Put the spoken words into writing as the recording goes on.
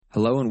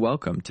Hello and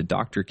welcome to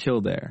Dr.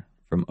 Kildare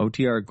from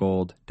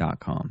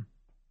OTRGold.com.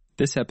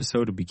 This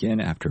episode will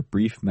begin after a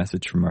brief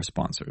message from our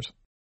sponsors.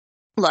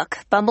 Look,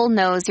 Bumble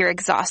knows you're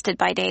exhausted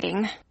by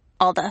dating.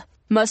 All the,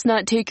 must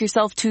not take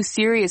yourself too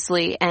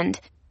seriously, and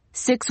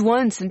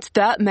 6'1" since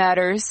that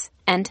matters,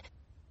 and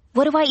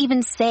what do I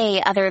even say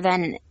other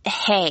than,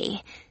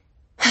 hey?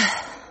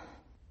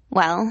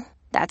 Well,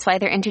 that's why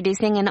they're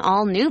introducing an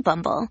all-new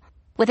Bumble,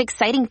 with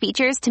exciting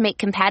features to make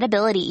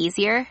compatibility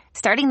easier,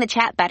 starting the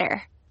chat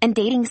better, and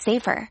dating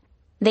safer.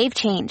 They've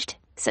changed,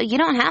 so you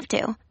don't have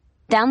to.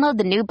 Download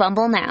the new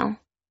Bumble now.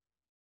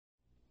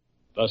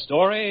 The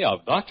story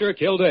of Dr.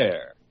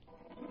 Kildare.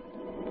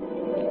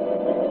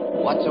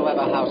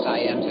 Whatsoever house I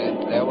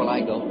enter, there will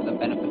I go for the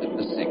benefit of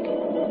the sick.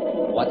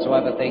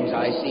 Whatsoever things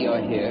I see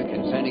or hear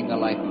concerning the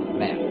life of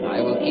men,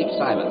 I will keep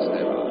silence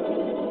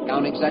thereof,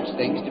 counting such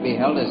things to be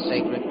held as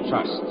sacred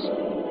trusts.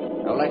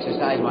 I will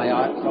exercise my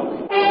art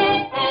solely.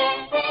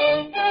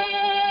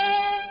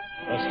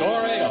 The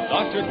story of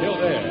Dr.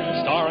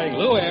 Kildare, starring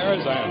Lou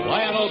Ayres and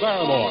Lionel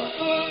Barrymore.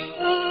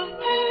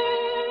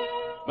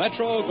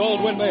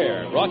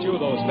 Metro-Goldwyn-Mayer brought you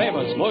those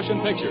famous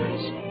motion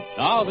pictures.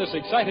 Now this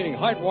exciting,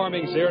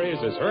 heartwarming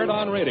series is heard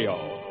on radio.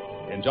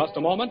 In just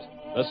a moment,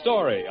 the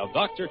story of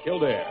Dr.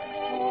 Kildare.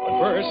 But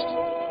first,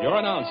 your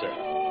announcer.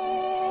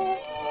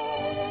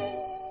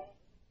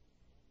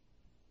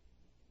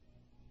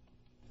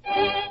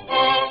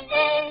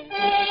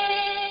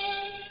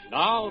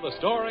 Now, the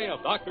story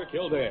of Dr.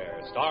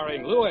 Kildare,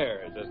 starring Lou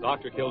Ayres as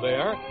Dr.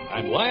 Kildare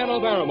and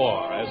Lionel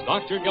Barrymore as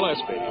Dr.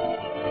 Gillespie.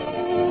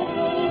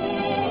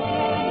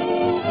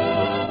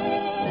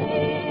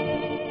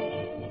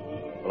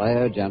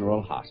 Blair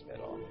General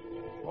Hospital,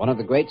 one of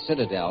the great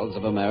citadels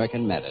of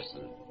American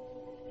medicine.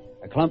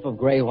 A clump of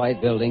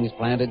gray-white buildings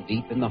planted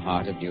deep in the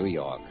heart of New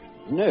York,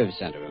 the nerve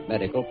center of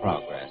medical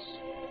progress,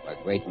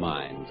 where great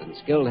minds and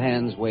skilled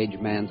hands wage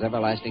man's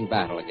everlasting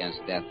battle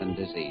against death and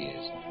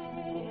disease.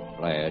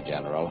 Blair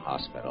General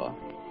Hospital,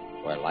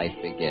 where life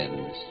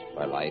begins,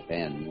 where life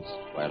ends,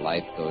 where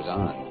life goes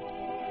on.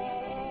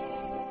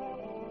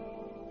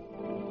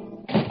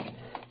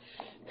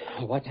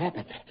 What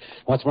happened?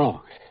 What's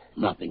wrong?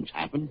 Nothing's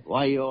happened.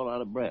 Why are you all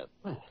out of breath?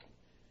 Well,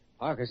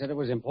 Parker said it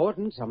was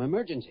important, some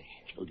emergency.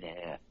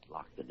 Kildare,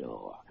 lock the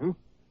door. Huh?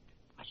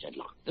 I said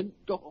lock the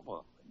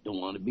door. I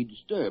don't want to be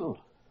disturbed. Oh,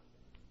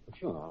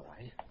 sure, all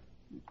right.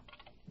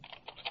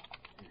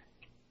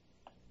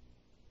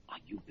 Are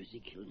you busy,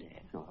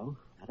 Kildare? No,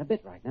 not a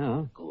bit right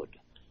now. Good.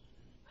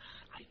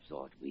 I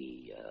thought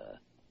we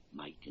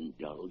might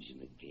indulge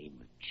in a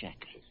game of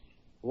checkers.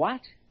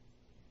 What?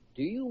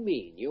 Do you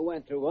mean you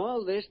went through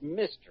all this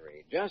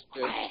mystery just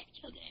to... Quiet,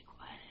 Kildare,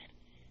 quiet.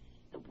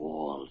 The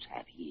walls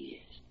have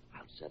ears.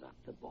 I'll set up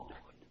the board.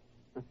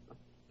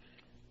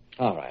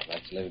 All right,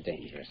 let's live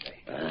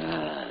dangerously.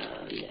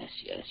 Yes.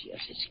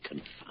 It's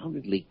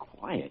confoundedly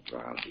quiet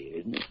around here,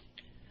 isn't it?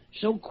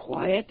 So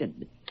quiet that...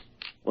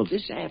 Well,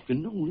 this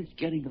afternoon it's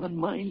getting on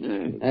my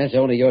nerves. That's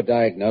only your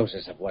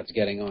diagnosis of what's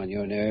getting on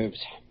your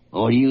nerves.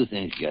 What do you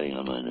think's getting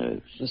on my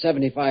nerves? The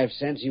 75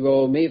 cents you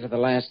owe me for the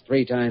last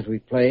 3 times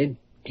we've played.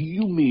 Do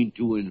you mean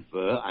to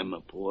infer I'm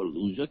a poor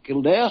loser,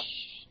 Kildare?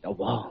 Shh, the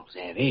walls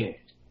have ears.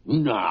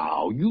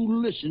 Now,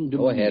 you listen to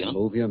me. Go ahead,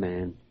 move your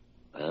man.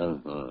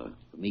 For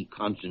me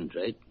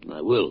concentrate,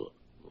 I will.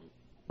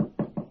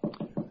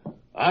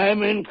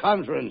 I'm in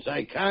conference.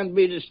 I can't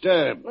be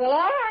disturbed. Well, all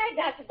right,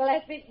 Dr.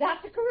 Gillespie.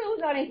 Dr.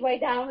 Carew's on his way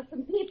down with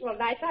some people,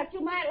 and I thought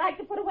you might like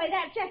to put away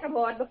that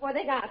checkerboard before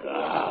they got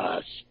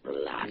here.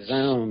 Splat.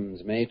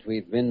 Zounds, mate,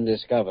 we've been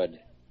discovered.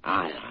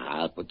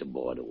 I'll put the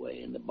board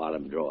away in the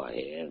bottom drawer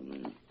here.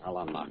 I'll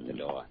unlock the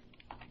door.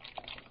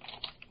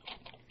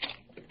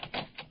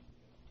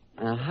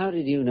 Now, how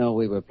did you know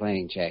we were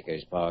playing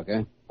checkers,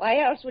 Parker?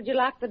 Why else would you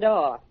lock the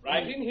door?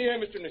 Right in here,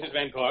 Mr. and Mrs.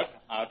 Van Court.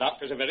 Our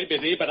doctors are very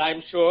busy, but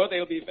I'm sure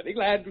they'll be very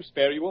glad to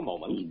spare you a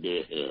moment.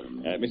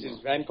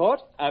 Mrs. Van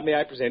Court, may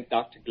I present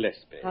Dr.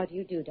 Gillespie? How do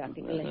you do,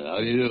 Dr. Gillespie? How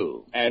do you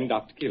do? And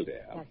Dr.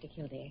 Kildare. Dr.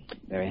 Kildare.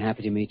 Very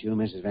happy to meet you,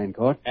 Mrs. Van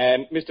Court.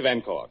 And Mr.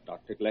 Van Court,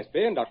 Dr.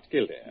 Gillespie and Dr.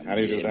 Kildare. How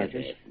do you do,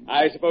 Doctor?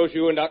 I suppose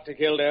you and Dr.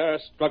 Kildare are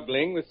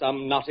struggling with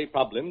some knotty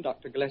problem,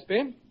 Dr.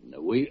 Gillespie?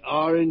 We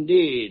are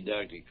indeed,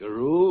 Dr.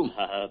 Carew.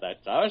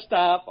 That's our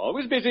staff,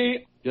 always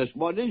busy. Just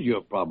what is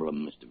your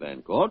problem, Mr.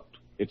 Van Court?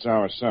 It's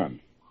our son.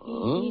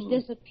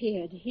 He's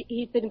disappeared.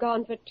 He's been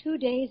gone for 2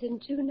 days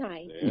and 2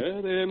 nights.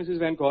 There, Mrs.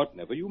 Van Court.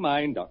 Never you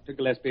mind. Dr.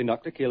 Gillespie and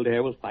Dr.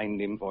 Kildare will find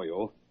him for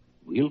you.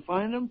 We'll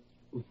find him?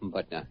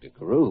 But Dr.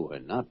 Carew, we're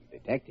not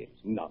detectives.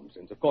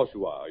 Nonsense. Of course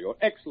you are. You're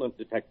excellent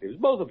detectives,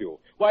 both of you.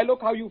 Why,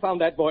 look how you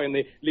found that boy in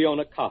the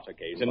Leona Carter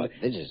case. And... But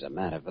this is a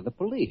matter for the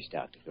police,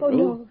 Dr. Oh,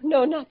 Carew.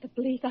 no, not the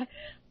police.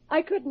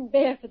 I couldn't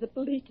bear for the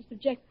police to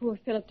subject poor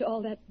Philip to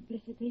all that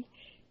publicity.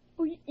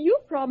 Oh, you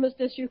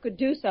promised us you could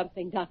do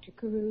something, Dr.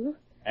 Carew.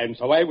 And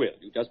so I will.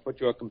 You just put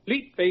your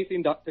complete faith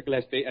in Dr.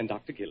 Gillespie and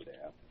Dr.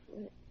 Kildare.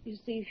 You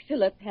see,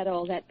 Philip had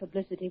all that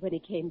publicity when he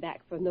came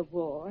back from the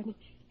war, and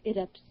it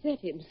upset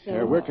him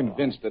so. We're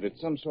convinced that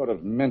it's some sort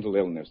of mental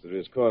illness that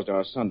has caused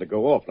our son to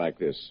go off like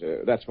this.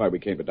 That's why we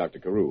came to Dr.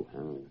 Carew.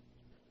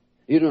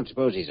 You don't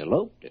suppose he's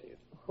eloped, do you?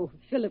 Oh,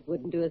 Philip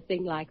wouldn't do a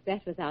thing like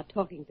that without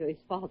talking to his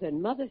father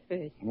and mother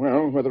first.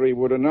 Well, whether he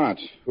would or not,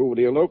 who would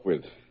he elope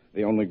with?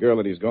 The only girl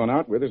that he's gone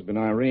out with has been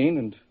Irene,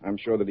 and I'm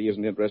sure that he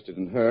isn't interested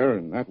in her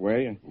in that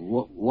way.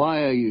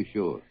 Why are you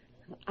sure?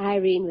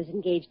 Irene was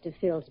engaged to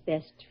Phil's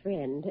best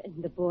friend,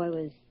 and the boy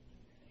was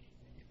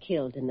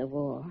killed in the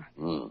war.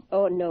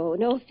 Oh,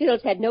 no.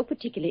 Phil's had no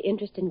particular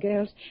interest in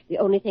girls. The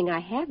only thing I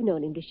have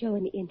known him to show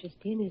any interest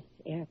in is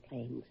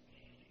airplanes.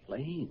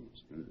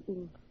 Planes?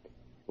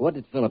 What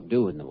did Philip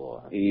do in the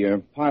war? He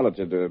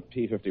piloted a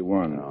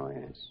P-51. Oh,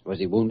 yes. Was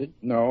he wounded?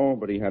 No,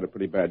 but he had a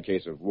pretty bad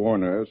case of war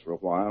nerves for a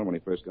while when he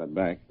first got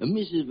back.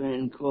 Mrs.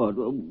 Van Court,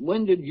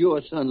 when did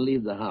your son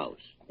leave the house?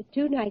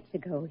 2 nights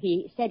ago.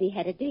 He said he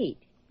had a date.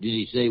 Did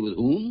he say with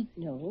whom?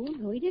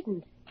 No, he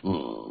didn't.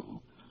 Oh.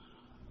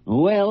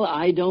 Well,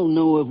 I don't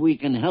know if we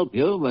can help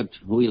you, but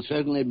we'll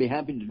certainly be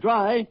happy to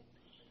try.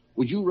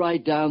 Would you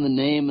write down the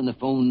name and the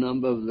phone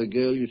number of the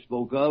girl you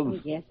spoke of? Oh,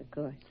 yes, of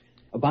course.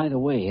 Oh, by the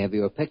way, have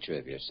you a picture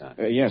of your son?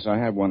 Yes, I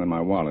have one in my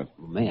wallet.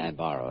 May I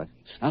borrow it?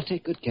 I'll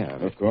take good care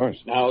of it. Of course.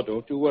 Now,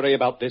 don't you worry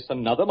about this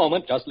another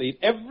moment. Just leave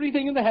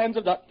everything in the hands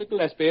of Dr.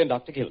 Gillespie and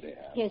Dr. Kildare.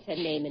 Here's her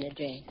name and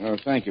address. Oh,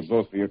 thank you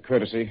both for your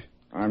courtesy.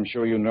 I'm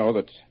sure you know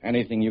that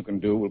anything you can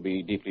do will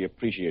be deeply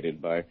appreciated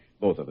by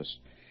both of us.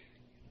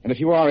 And if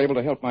you are able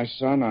to help my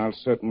son, I'll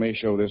certainly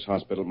show this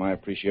hospital my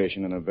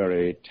appreciation in a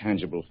very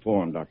tangible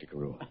form, Dr.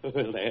 Carew.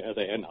 Well,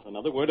 there. Not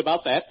another word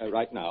about that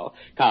right now.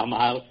 Come,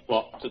 I'll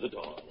walk to the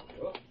door.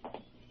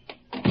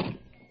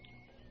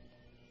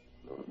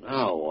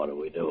 Now, what do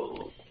we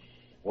do?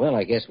 Well,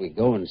 I guess we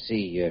go and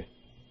see,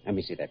 let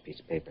me see that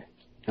piece of paper.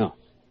 Oh,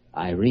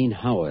 Irene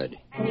Howard.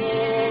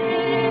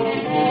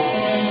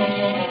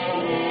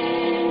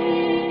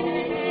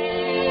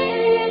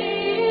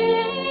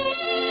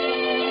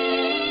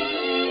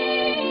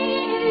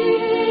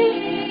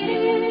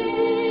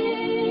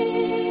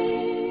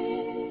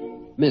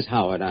 Miss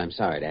Howard, I'm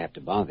sorry to have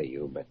to bother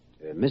you, but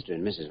Mr.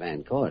 and Mrs.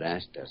 Van Court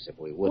asked us if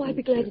we wouldn't... Oh, I'd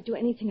be glad to do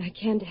anything I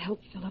can to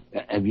help Philip.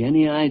 Have you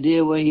any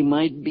idea where he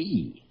might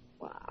be?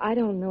 Well, I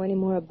don't know any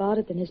more about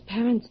it than his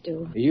parents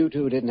do. You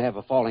two didn't have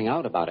a falling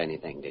out about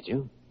anything, did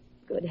you?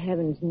 Good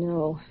heavens,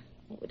 no.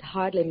 It would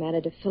hardly matter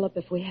to Philip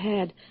if we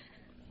had.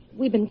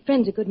 We've been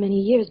friends a good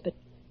many years, but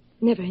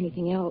never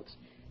anything else.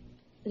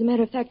 As a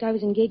matter of fact, I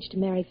was engaged to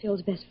marry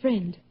Phil's best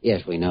friend.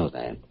 Yes, we know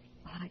that.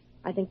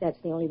 I think that's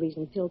the only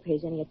reason Phil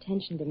pays any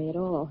attention to me at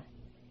all.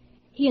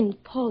 He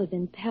and Paul had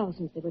been pals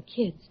since they were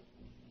kids.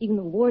 Even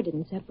the war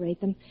didn't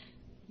separate them.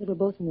 They were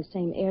both in the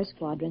same air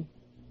squadron.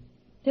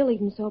 Phil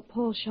even saw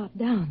Paul shot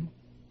down.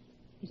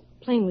 His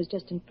plane was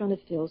just in front of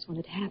Phil's when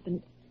it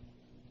happened.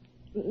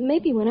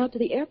 Maybe he went out to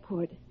the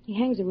airport. He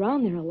hangs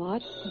around there a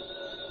lot.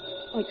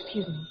 Oh,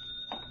 excuse me.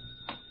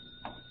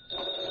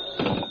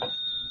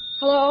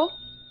 Hello?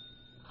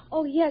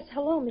 Oh, yes.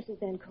 Hello, Mrs.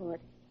 Van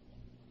Court.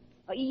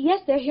 Oh,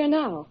 yes, they're here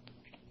now.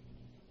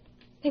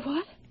 They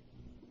what?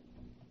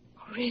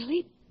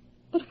 Really?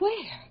 But where?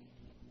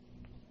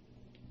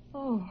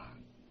 Oh,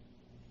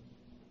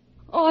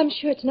 I'm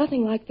sure it's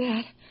nothing like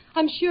that.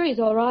 I'm sure he's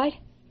all right.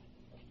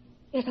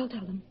 Yes, I'll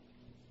tell them.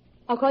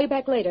 I'll call you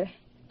back later.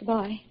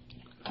 Goodbye.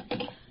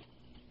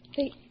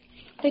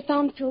 They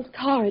found Phil's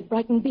car at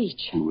Brighton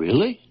Beach.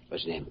 Really?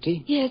 Was it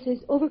empty? Yes, his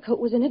overcoat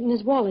was in it and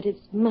his wallet, his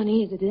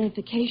money, his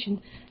identification.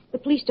 The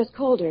police just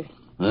called her.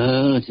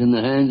 Well, it's in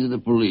the hands of the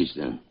police,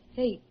 then.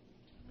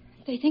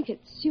 They think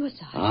it's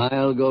suicide.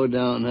 I'll go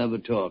down and have a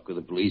talk with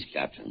the police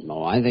captain.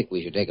 No, I think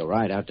we should take a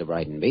ride out to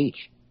Brighton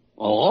Beach.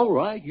 Oh, all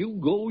right. You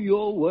go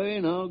your way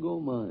and I'll go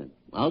mine.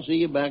 I'll see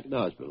you back at the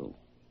hospital.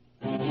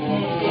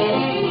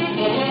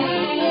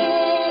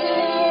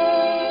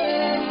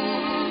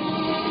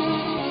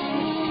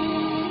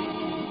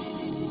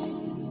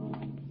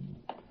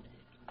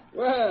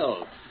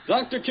 Well,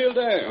 Dr.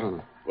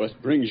 Kildare,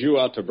 what brings you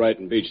out to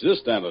Brighton Beach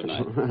this time of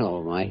night?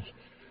 Hello, Mike.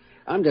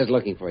 I'm just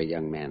looking for a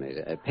young man,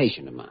 a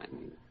patient of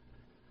mine.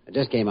 I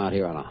just came out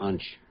here on a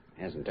hunch.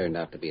 Hasn't turned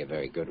out to be a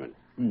very good one.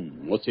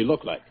 What's he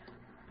look like?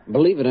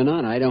 Believe it or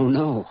not, I don't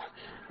know.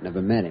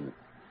 Never met him.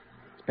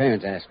 His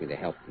parents asked me to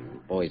help him.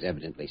 The boy's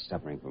evidently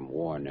suffering from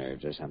war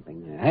nerves or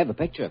something. I have a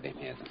picture of him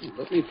here, though.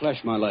 Let me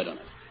flash my light on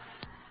it.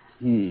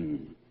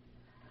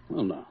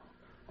 Well, now,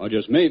 I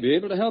just may be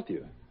able to help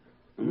you.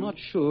 I'm not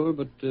sure,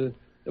 but there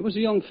was a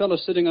young fellow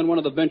sitting on one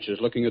of the benches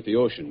looking at the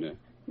ocean.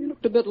 He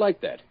looked a bit like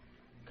that.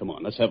 Come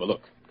on, let's have a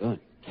look. Good.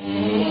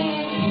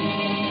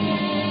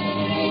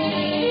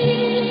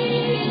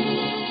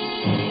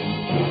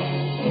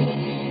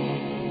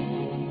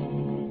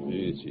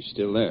 Yes, he's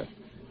still there.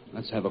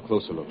 Let's have a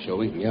closer look, shall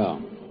we? Yeah. A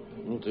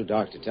little too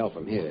dark to tell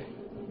from here.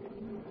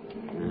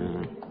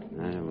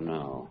 I don't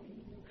know.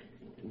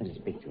 Better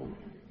speak to him.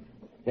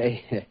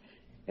 Hey,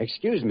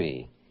 excuse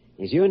me.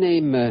 Is your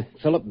name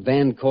Philip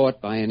Van Court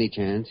by any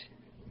chance?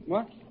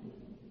 What?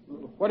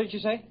 What did you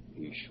say?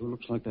 He sure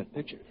looks like that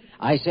picture.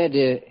 I said,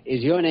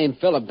 is your name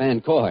Philip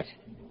Van Court?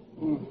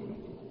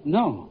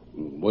 No.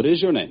 What is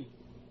your name?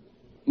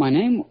 My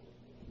name?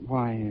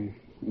 Why,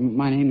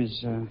 my name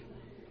is,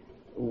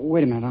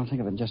 wait a minute, I'll think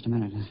of it in just a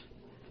minute.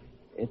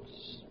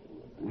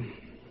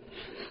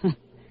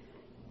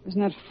 Isn't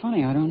that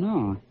funny? I don't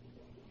know.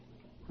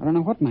 I don't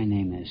know what my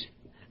name is.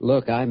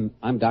 Look, I'm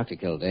Dr.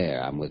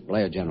 Kildare. I'm with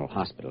Blair General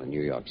Hospital in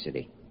New York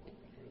City.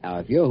 Now,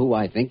 if you're who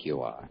I think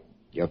you are,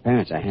 your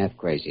parents are half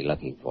crazy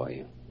looking for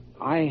you.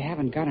 I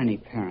haven't got any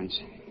parents.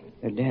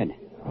 They're dead.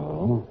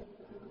 Oh?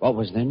 What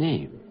was their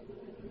name?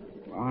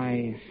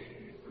 I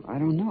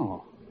don't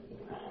know.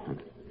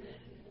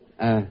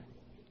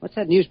 What's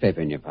that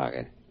newspaper in your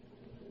pocket?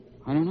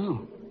 I don't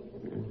know.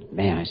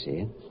 May I see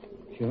it?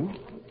 Sure.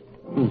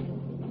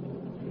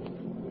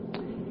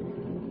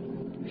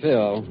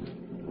 Phil,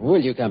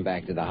 will you come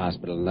back to the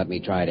hospital and let me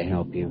try to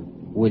help you?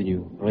 Will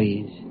you,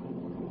 please?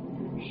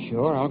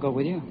 Sure, I'll go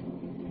with you.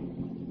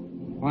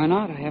 Why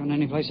not? I haven't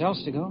any place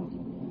else to go.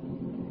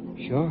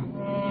 Sure.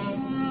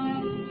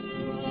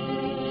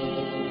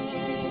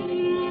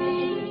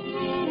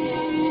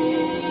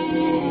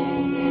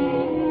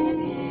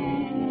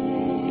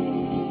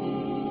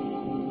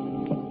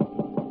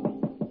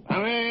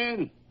 Come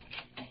in.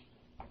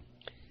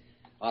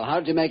 Well,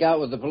 how'd you make out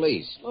with the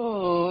police?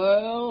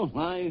 Oh,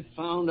 well, I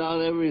found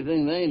out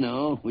everything they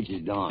know, which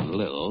is darn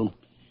little.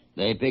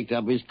 They picked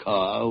up his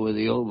car with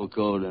the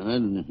overcoat in it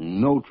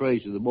and no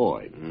trace of the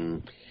boy.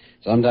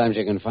 Sometimes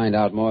you can find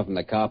out more from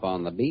the cop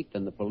on the beat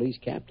than the police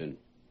captain.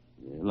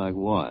 Like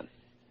what?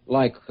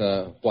 Like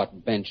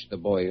what bench the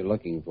boy you're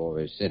looking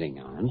for is sitting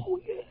on. Oh,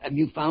 yeah. Have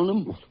you found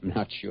him? I'm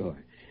not sure.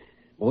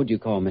 Would you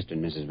call Mr.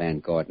 and Mrs. Van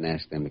Court and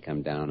ask them to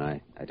come down?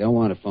 I don't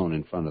want to phone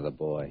in front of the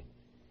boy.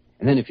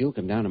 And then if you'll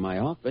come down to my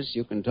office,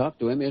 you can talk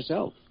to him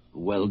yourself.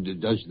 Well,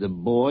 does the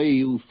boy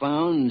you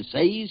found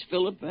say he's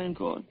Philip Van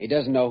Court? He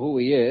doesn't know who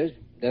he is,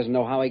 doesn't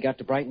know how he got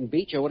to Brighton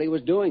Beach or what he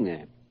was doing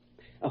there.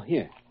 Oh,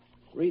 here.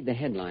 Read the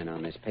headline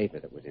on this paper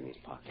that was in his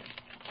pocket.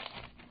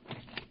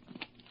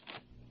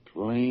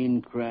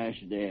 Plane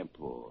crashed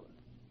airport.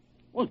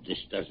 Well,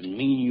 this doesn't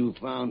mean you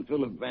found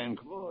Philip Van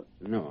Court.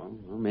 No,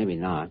 well, maybe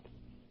not.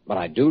 But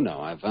I do know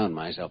I found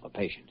myself a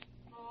patient.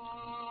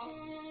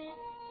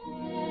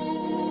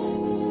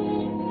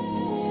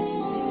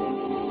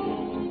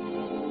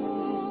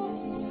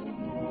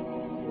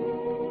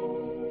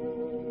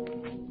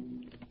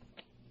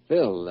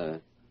 Phil,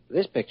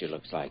 this picture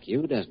looks like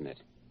you, doesn't it?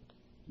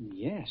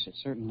 Yes, it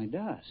certainly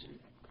does.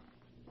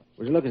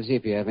 Would you look and see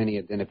if you have any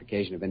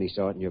identification of any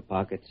sort in your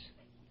pockets?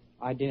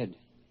 I did.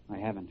 I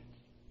haven't.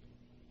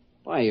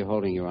 Why are you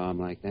holding your arm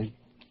like that?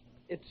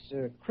 It's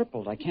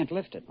crippled. I can't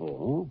lift it.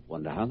 Oh,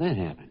 wonder how that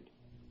happened.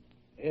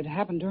 It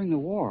happened during the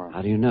war.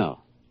 How do you know?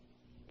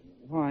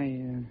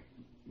 Why,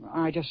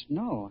 I just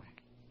know.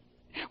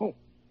 Oh,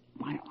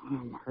 my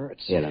arm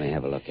hurts. Here, let me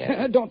have a look at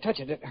it. Don't touch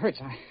it. It hurts.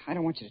 I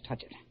don't want you to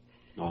touch it.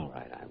 All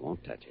right, I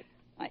won't touch it.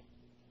 I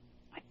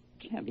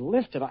can't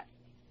lift it.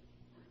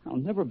 I'll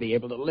never be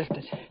able to lift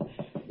it.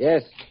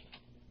 Yes.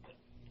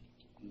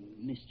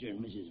 Mr. and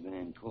Mrs.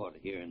 Van Court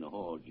here in the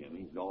hall,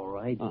 Jimmy. All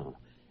right?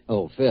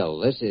 Oh, Phil,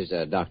 this is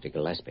Dr.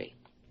 Gillespie.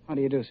 How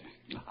do you do,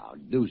 sir? How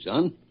do,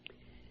 son?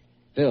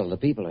 Phil, the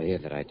people are here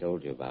that I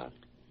told you about.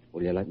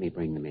 Will you let me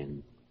bring them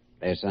in?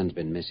 Their son's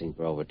been missing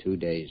for over 2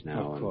 days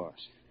now. Of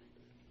course.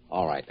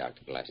 All right,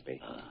 Dr.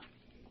 Gillespie.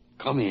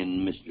 Come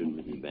in, Mr. and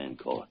Mrs. Van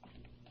Court.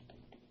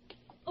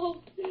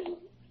 Oh, Phil.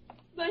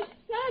 My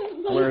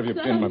son, Where have you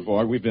been, my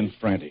boy? We've been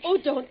frantic. Oh,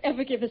 don't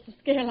ever give us a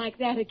scare like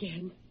that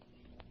again.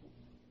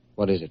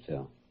 What is it,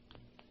 Phil?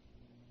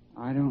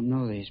 I don't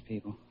know these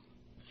people.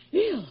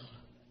 Phil.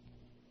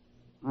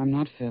 I'm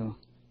not Phil.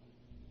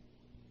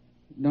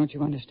 Don't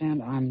you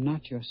understand? I'm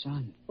not your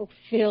son. Oh,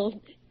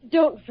 Phil,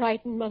 don't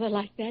frighten Mother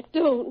like that.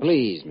 Don't.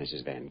 Please,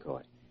 Mrs. Van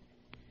Court.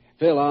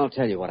 Phil, I'll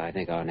tell you what I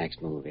think our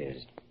next move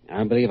is.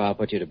 I believe I'll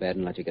put you to bed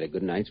and let you get a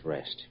good night's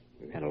rest.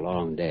 We've had a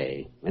long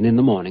day, and in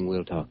the morning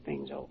we'll talk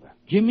things over.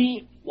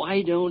 Jimmy,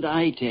 why don't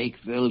I take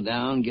Phil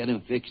down, get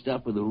him fixed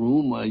up with a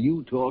room while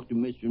you talk to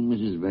Mr. and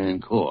Mrs. Van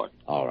Court?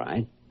 All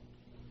right.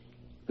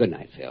 Good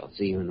night, Phil.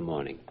 See you in the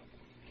morning.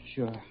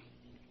 Sure.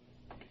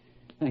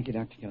 Thank you,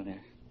 Dr.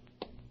 Kildare.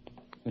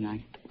 Good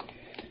night.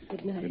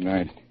 Good night. Good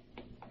night.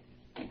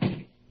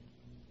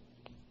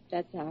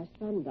 That's our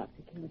son,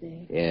 Dr.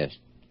 Kildare. Yes.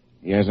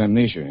 He has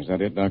amnesia. Is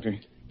that it, Doctor?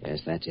 Yes,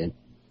 that's it.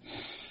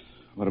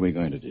 What are we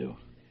going to do?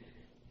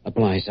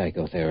 Apply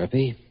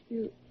psychotherapy.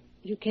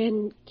 You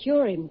can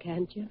cure him,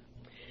 can't you?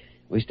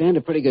 We stand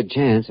a pretty good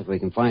chance if we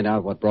can find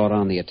out what brought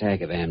on the attack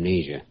of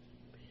amnesia.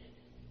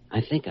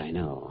 I think I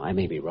know. I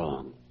may be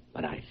wrong,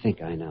 but I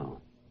think I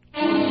know.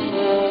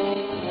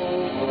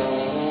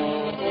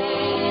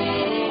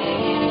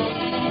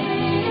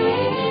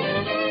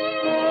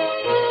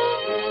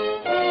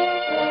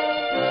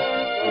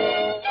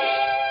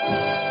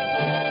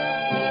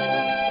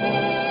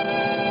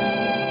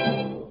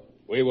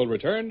 We will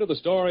return to the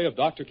story of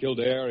Dr.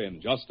 Kildare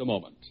in just a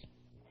moment.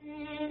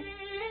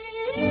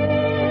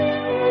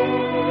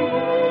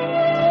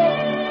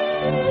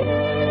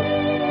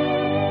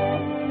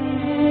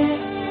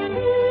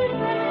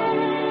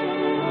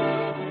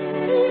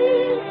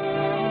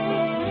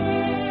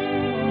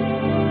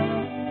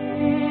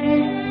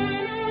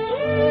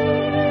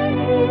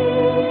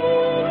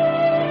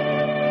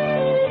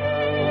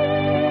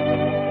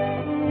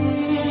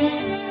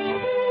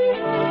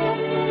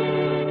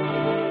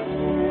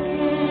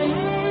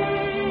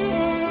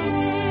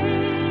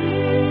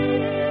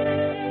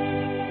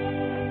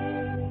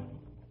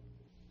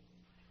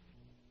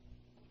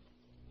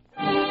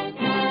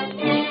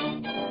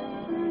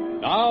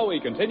 Now we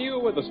continue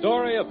with the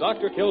story of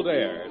Dr.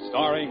 Kildare,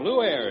 starring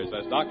Lou Ayres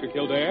as Dr.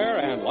 Kildare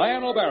and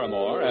Lionel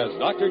Barrymore as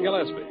Dr.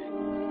 Gillespie.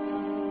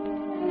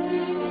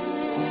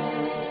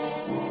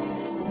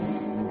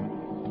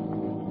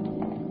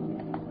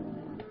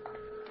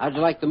 How'd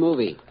you like the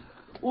movie?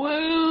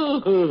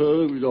 Well,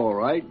 it was all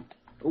right.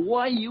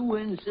 Why you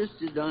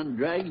insisted on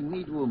dragging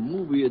me to a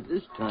movie at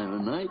this time of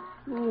night?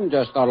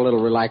 Just thought a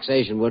little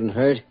relaxation wouldn't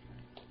hurt.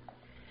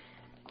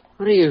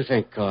 What do you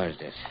think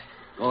caused it?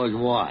 Caused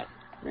what?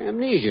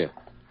 Amnesia.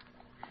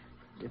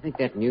 Do you think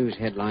that news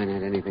headline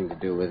had anything to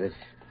do with it?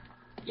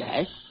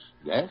 Yes.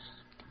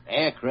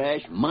 Air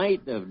crash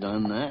might have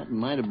done that.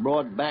 Might have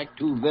brought back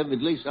too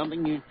vividly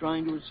something you're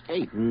trying to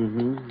escape.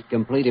 Mm-hmm.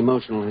 Complete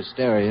emotional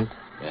hysteria.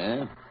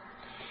 Yeah.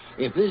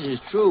 If this is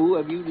true,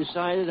 have you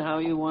decided how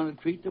you want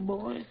to treat the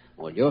boy?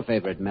 Well, your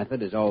favorite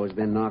method has always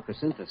been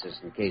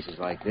narcosynthesis in cases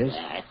like this.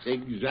 That's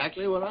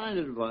exactly what I'd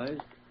advise.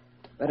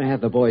 Better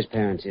have the boy's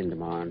parents in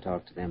tomorrow and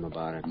talk to them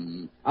about it.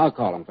 I'll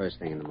call them first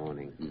thing in the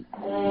morning.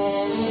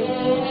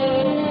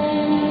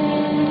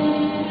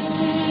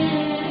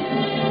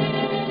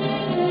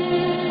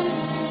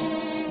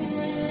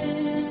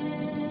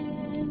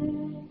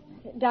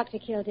 Dr.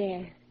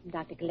 Kildare,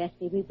 Dr.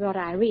 Gillespie, we brought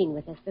Irene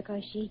with us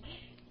because she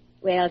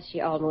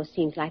almost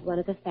seems like one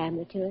of the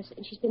family to us,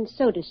 and she's been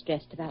so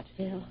distressed about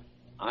Phil.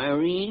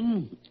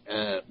 Irene,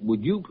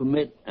 would you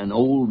permit an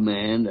old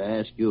man to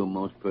ask you a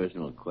most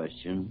personal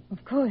question?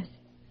 Of course.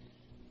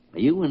 Are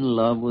you in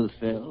love with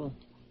Phil?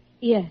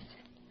 Yes.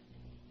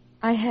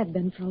 I have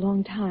been for a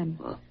long time.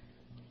 Huh?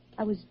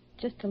 I was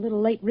just a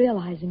little late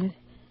realizing it.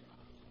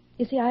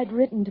 You see, I'd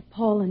written to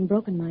Paul and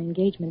broken my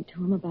engagement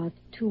to him about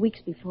 2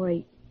 weeks before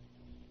he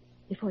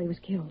was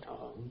killed.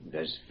 Oh,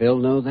 does Phil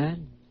know that?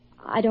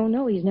 I don't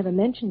know. He's never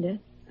mentioned it.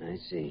 I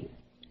see.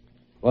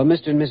 Well,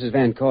 Mr. and Mrs.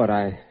 Van Court,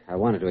 I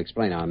wanted to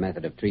explain our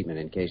method of treatment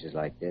in cases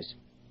like this.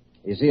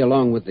 You see,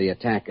 along with the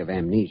attack of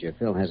amnesia,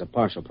 Phil has a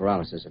partial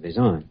paralysis of his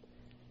arm.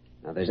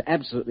 Now, there's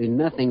absolutely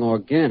nothing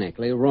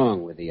organically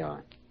wrong with the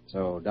arm.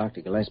 So Dr.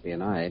 Gillespie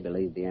and I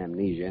believe the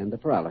amnesia and the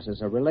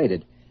paralysis are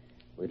related.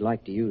 We'd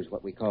like to use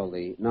what we call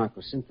the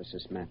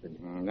narcosynthesis method.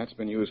 That's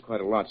been used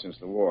quite a lot since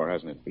the war,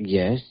 hasn't it?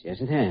 Yes,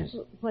 it has.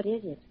 What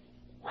is it?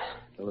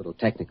 It's a little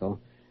technical,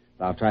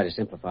 but I'll try to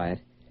simplify it.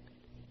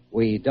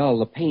 We dull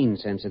the pain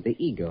sense of the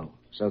ego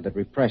so that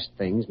repressed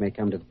things may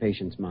come to the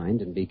patient's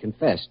mind and be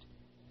confessed.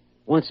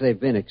 Once they've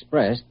been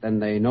expressed, then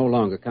they no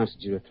longer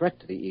constitute a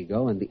threat to the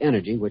ego, and the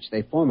energy which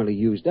they formerly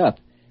used up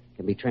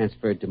can be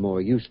transferred to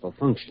more useful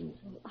functions.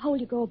 How will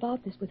you go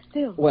about this with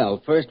Phil? Well,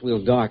 first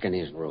we'll darken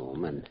his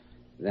room, and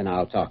then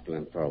I'll talk to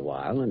him for a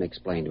while and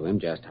explain to him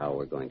just how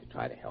we're going to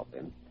try to help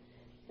him.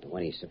 And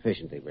when he's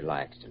sufficiently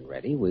relaxed and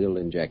ready, we'll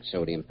inject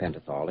sodium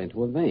pentothal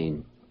into a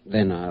vein.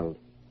 Then I'll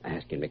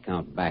ask him to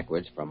count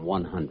backwards from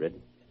 100,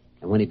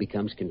 and when he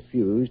becomes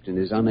confused and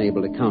is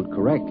unable to count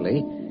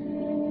correctly,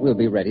 we'll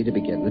be ready to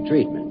begin the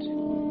treatment.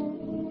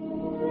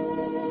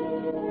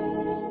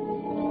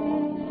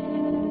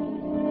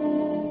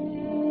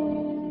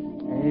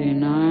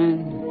 89,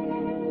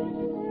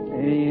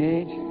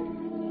 88,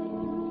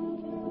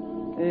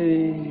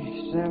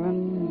 87,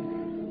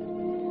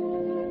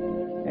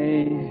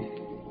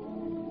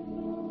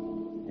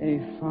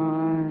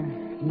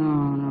 85,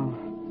 no.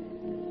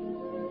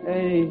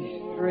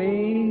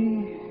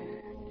 83,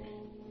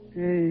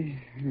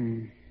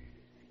 83.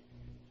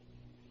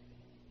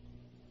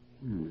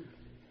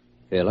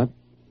 Philip,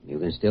 you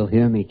can still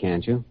hear me,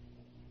 can't you?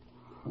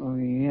 Oh,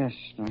 yes,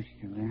 Dr.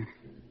 Kildare.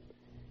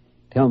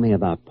 Tell me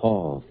about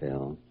Paul,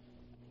 Phil.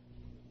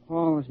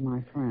 Paul was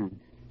my friend.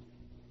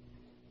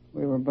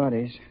 We were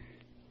buddies.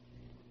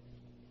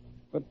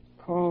 But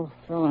Paul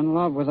fell in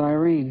love with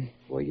Irene.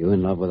 Were you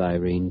in love with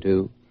Irene,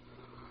 too?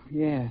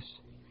 Yes.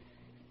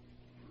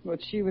 But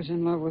she was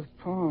in love with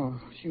Paul.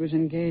 She was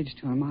engaged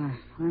to him.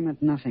 I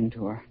meant nothing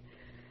to her.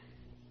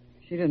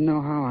 She didn't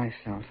know how I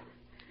felt.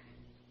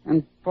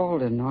 And Paul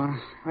didn't know.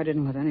 I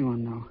didn't let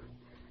anyone know.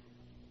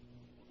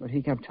 But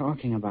he kept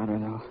talking about her,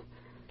 though.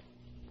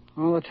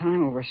 All the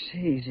time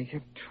overseas, he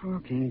kept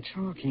talking.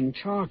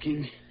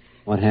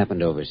 What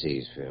happened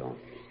overseas, Phil?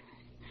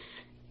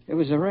 It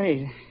was a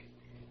raid.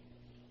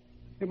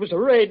 The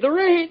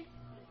raid!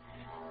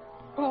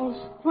 Paul's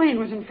plane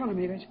was in front of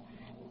me.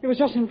 It was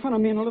just in front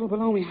of me and a little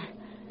below me.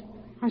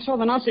 I saw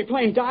the Nazi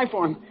plane die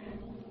for him.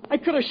 I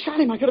could have shot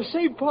him. I could have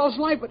saved Paul's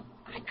life, but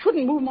I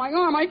couldn't move my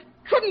arm. It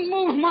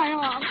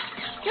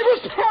was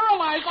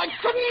paralyzed. I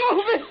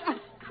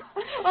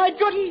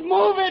couldn't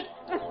move it.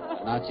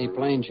 Nazi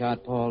plane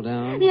shot Paul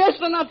down? Yes,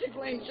 the Nazi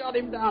plane shot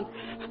him down.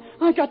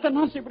 I got the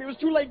Nazi, but it was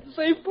too late to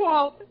save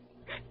Paul.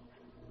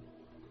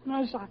 And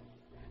as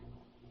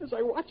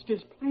I watched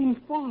his plane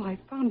fall, I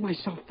found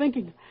myself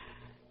thinking,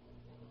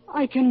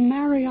 I can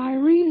marry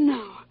Irene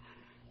now.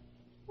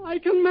 But I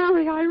couldn't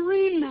marry her.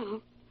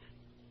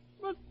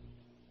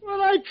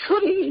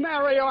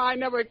 I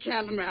never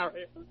can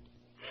marry her.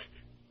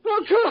 How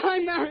could I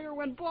marry her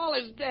when Paul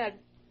is dead?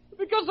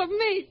 Because of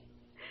me.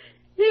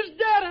 He's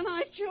dead, and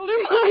I killed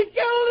him.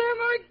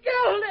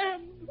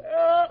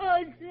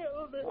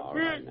 All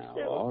right, now,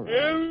 all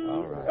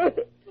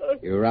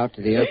You were out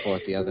to the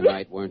airport the other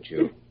night, weren't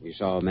you? You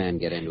saw a man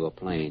get into a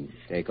plane,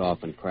 take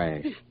off and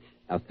crash.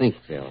 Now think,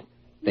 Phil.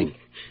 Think.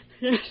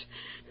 Yes.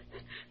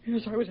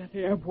 Yes, I was at the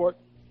airport.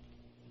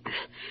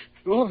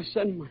 All of a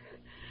sudden,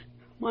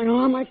 my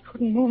arm, I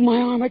couldn't move my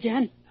arm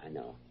again. I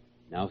know.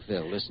 Now,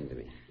 Phil, listen to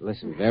me.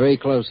 Listen very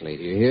closely.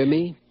 Do you hear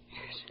me?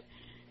 Yes.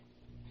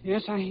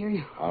 Yes, I hear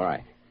you. All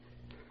right.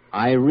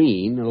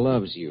 Irene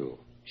loves you.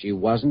 She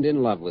wasn't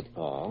in love with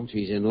Paul.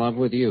 She's in love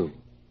with you.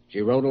 She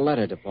wrote a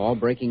letter to Paul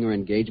breaking her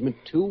engagement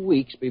 2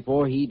 weeks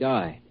before he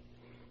died.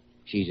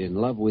 She's in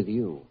love with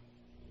you.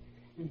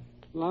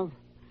 Love?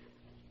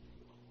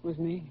 With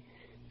me?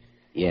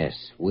 Yes,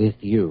 with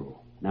you.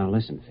 Now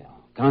listen, Phil.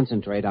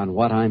 Concentrate on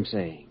what I'm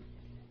saying.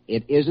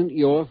 It isn't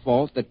your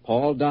fault that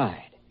Paul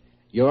died.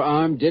 Your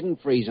arm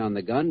didn't freeze on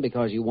the gun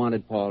because you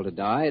wanted Paul to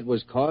die. It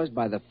was caused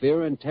by the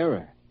fear and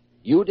terror.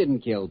 You didn't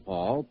kill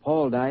Paul.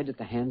 Paul died at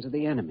the hands of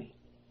the enemy.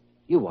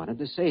 You wanted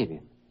to save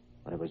him,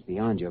 but it was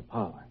beyond your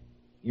power.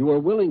 You were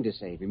willing to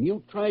save him.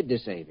 You tried to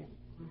save him.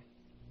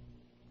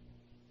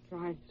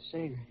 Tried to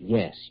save him?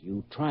 Yes,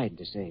 you tried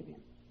to save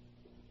him.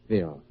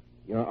 Phil,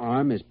 your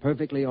arm is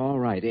perfectly all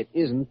right. It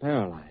isn't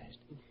paralyzed.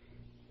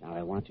 Now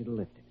I want you to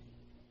lift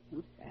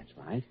it. That's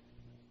right.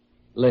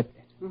 Lift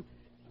it.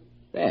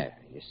 There,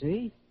 you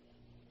see?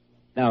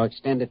 Now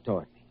extend it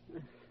toward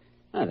me.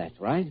 Now, that's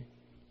right.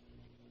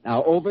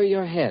 Now over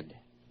your head.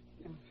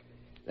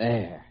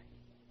 There.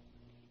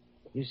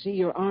 You see,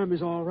 your arm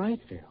is all right,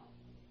 Phil.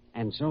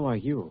 And so are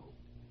you.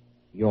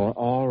 You're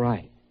all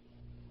right.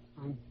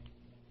 I'm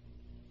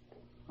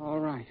all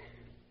right.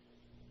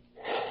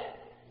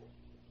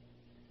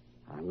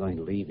 I'm going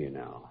to leave you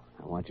now.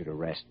 I want you to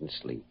rest and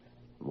sleep.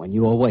 And when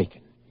you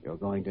awaken, you're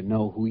going to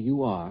know who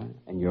you are,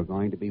 and you're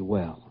going to be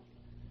well.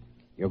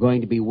 You're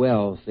going to be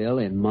well, Phil,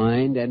 in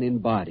mind and in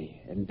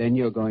body. And then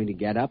you're going to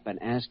get up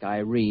and ask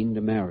Irene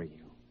to marry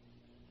you.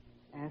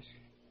 Ask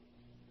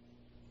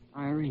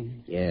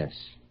Irene? Yes.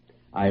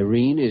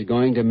 Irene is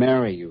going to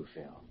marry you,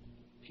 Phil.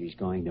 She's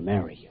going to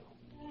marry you.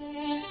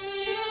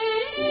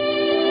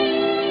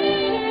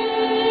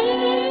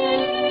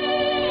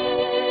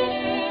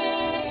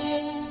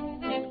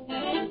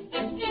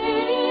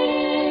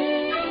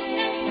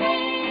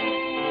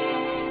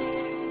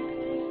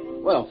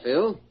 Well,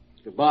 Phil,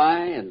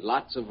 goodbye and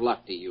lots of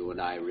luck to you and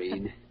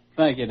Irene.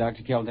 Thank you,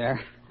 Dr. Kildare.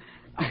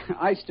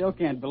 I still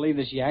can't believe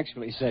that she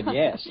actually said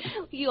yes.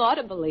 You ought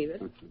to believe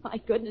it.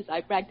 My goodness,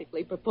 I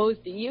practically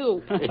proposed to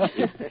you.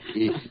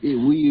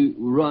 We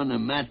run a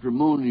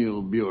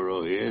matrimonial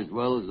bureau here as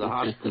well as the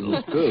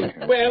hospital, too.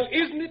 Well,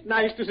 isn't it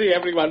nice to see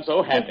everyone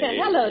so happy?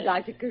 Hello,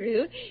 Dr.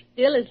 Carew.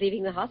 Phil is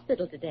leaving the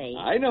hospital today.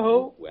 I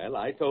know. Well,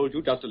 I told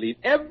you just to leave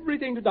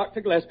everything to Dr.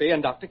 Gillespie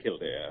and Dr.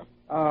 Kildare.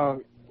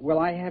 Will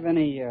I have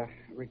any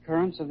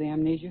recurrence of the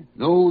amnesia?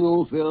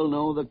 No, Phil,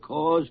 no. The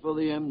cause for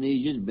the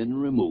amnesia has been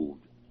removed.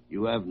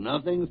 You have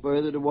nothing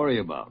further to worry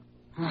about.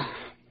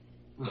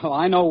 Well,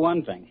 I know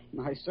one thing.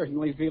 I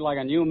certainly feel like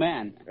a new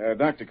man.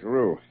 Dr.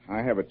 Carew,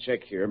 I have a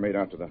check here made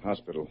out to the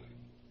hospital.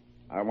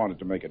 I wanted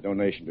to make a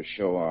donation to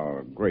show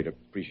our great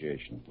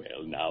appreciation.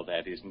 Well, now,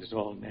 that isn't at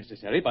all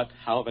necessary, but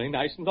how very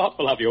nice and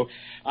thoughtful of you.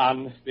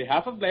 On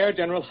behalf of Blair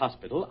General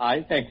Hospital,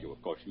 I thank you.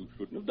 Of course, you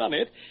shouldn't have done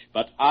it,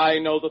 but I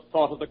know the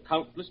thought of the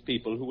countless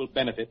people who will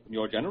benefit from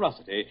your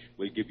generosity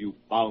will give you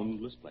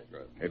boundless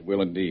pleasure. It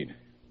will indeed.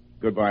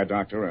 Goodbye,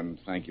 Doctor, and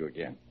thank you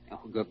again.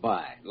 Oh,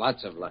 goodbye.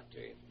 Lots of luck to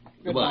you.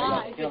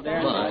 Goodbye.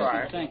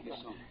 Goodbye. Thank you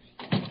so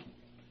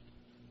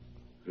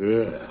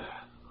much.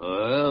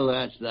 Well,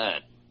 that's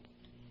that.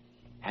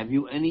 Have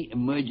you any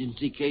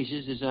emergency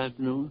cases this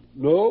afternoon?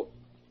 No.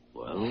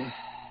 Well,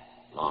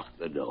 lock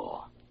the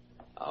door.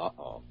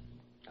 Uh-oh.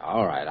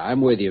 All right,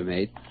 I'm with you,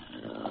 mate.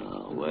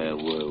 Where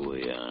were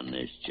we on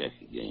this check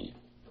again?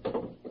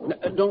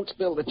 Don't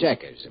spill the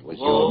checkers. It was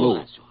your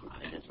move.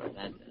 That's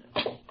right.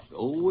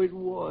 So it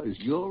was.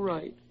 You're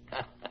right.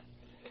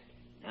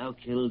 Now,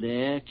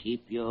 Kildare,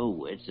 keep your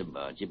wits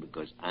about you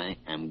because I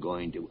am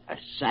going to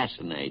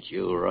assassinate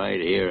you right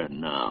here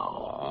and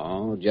now.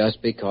 Oh,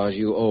 just because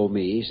you owe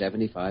me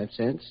 75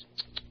 cents?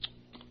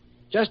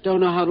 Just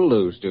don't know how to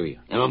lose, do you?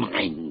 Never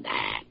mind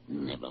that.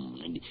 Never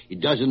mind. It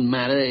doesn't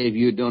matter if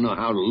you don't know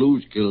how to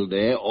lose,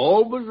 Kildare.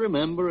 Always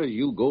remember as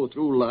you go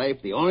through life,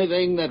 the only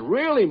thing that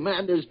really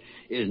matters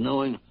is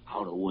knowing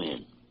how to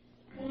win.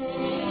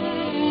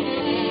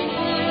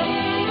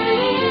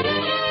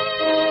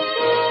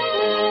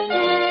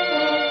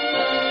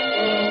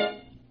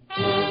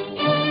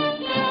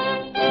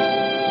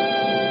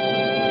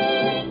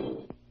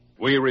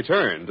 We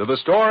return to the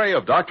story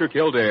of Dr.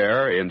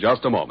 Kildare in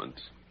just a moment.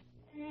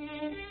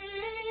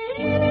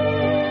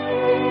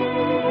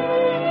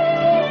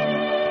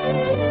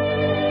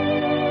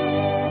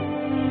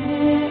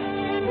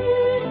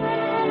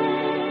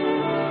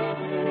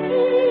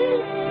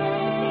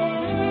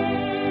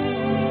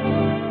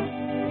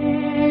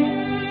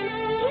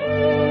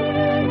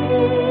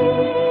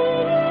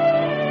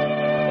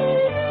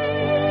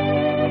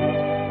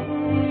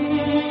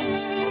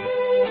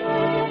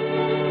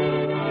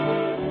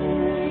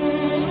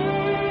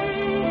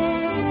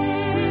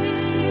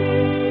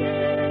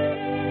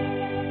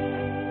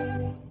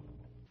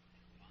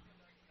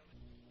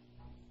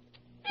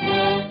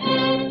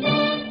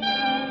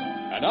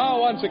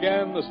 once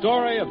again the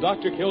story of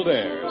Dr.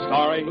 Kildare,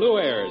 starring Lou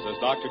Ayres as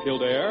Dr.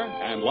 Kildare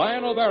and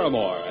Lionel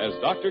Barrymore as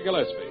Dr.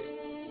 Gillespie.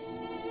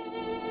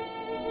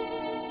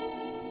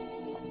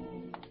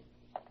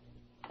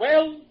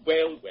 Well,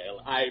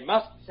 I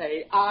must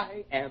say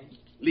I am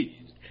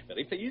pleased.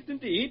 Very pleased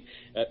indeed.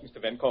 Mr.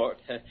 Vencourt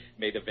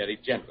made a very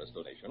generous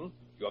donation.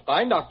 You're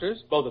fine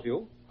doctors, both of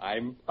you.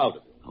 I'm proud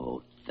of you.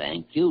 Oh,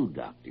 thank you,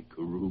 Dr.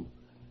 Carew.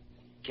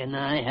 Can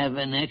I have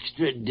an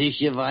extra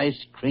dish of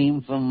ice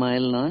cream for my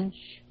lunch?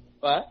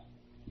 What?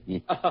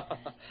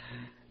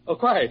 Oh,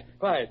 quite.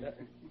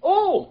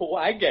 Oh,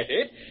 I get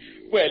it.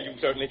 Well, you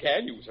certainly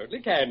can,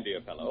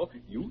 dear fellow.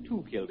 You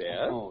too,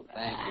 Kildare. Oh,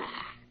 thank you.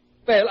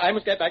 Well, I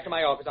must get back to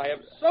my office. I have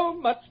so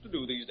much to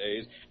do these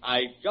days.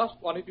 I just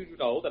wanted you to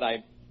know that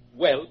I'm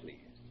well pleased.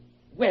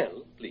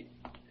 Well pleased.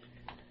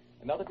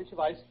 Another dish of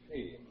ice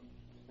cream.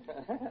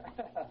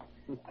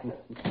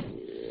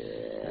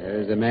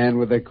 There's a man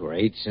with a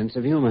great sense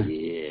of humor.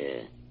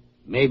 Yeah.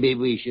 Maybe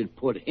we should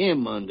put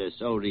him under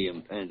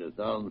sodium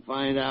pentothal and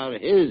find out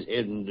his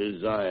hidden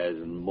desires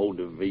and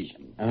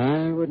motivation.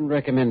 I wouldn't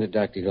recommend it,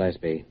 Dr.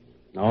 Gillespie.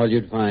 All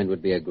you'd find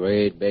would be a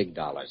great big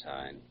dollar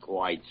sign.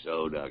 Quite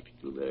so, Dr.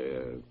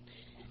 Kildare.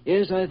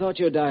 Yes, I thought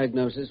your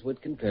diagnosis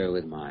would concur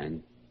with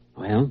mine.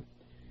 Well,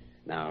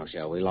 now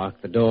shall we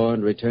lock the door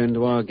and return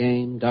to our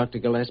game, Dr.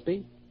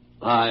 Gillespie?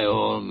 By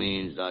all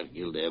means, Dr.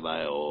 Kildare,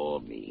 by all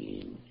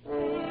means.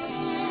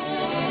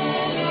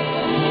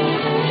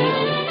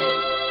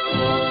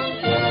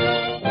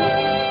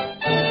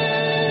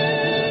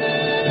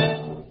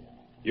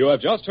 You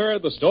have just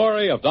heard the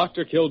story of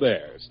Dr.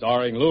 Kildare,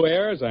 starring Lou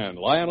Ayres and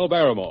Lionel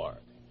Barrymore.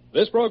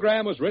 This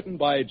program was written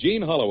by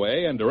Gene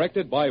Holloway and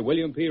directed by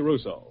William P.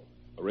 Russo.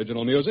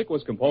 Original music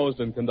was composed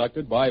and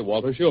conducted by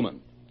Walter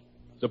Schumann.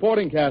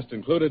 Supporting cast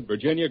included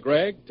Virginia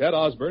Gregg, Ted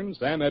Osborne,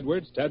 Sam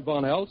Edwards, Ted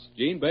Von Elst,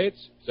 Gene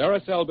Bates,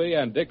 Sarah Selby,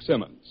 and Dick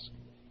Simmons.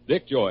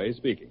 Dick Joy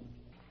speaking.